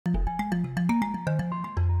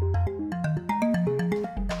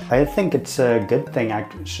I think it's a good thing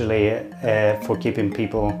actually for keeping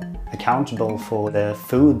people accountable for the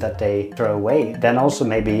food that they throw away. Then also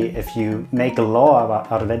maybe if you make a law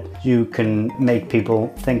out of it, you can make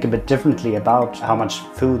people think a bit differently about how much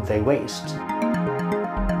food they waste.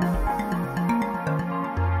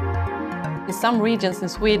 In some regions in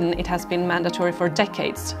Sweden, it has been mandatory for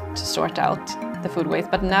decades to sort out the food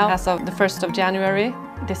waste, but now, as of the 1st of January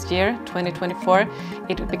this year, 2024,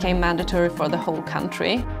 it became mandatory for the whole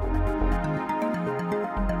country.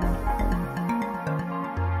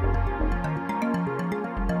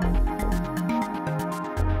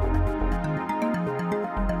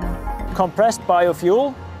 Compressed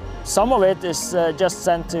biofuel. Some of it is just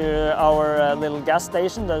sent to our little gas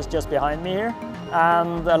station that's just behind me here.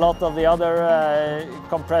 And a lot of the other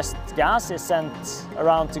compressed gas is sent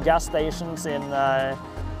around to gas stations in,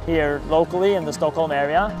 here locally in the Stockholm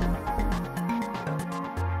area.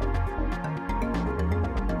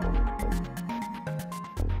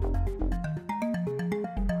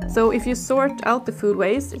 So if you sort out the food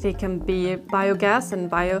waste, it can be biogas and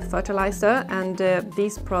biofertilizer, and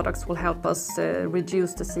these products will help us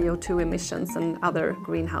reduce the CO2 emissions and other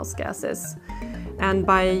greenhouse gases. And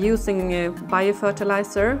by using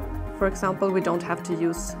biofertilizer, for example, we don't have to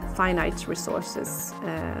use finite resources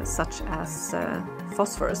such as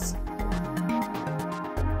phosphorus.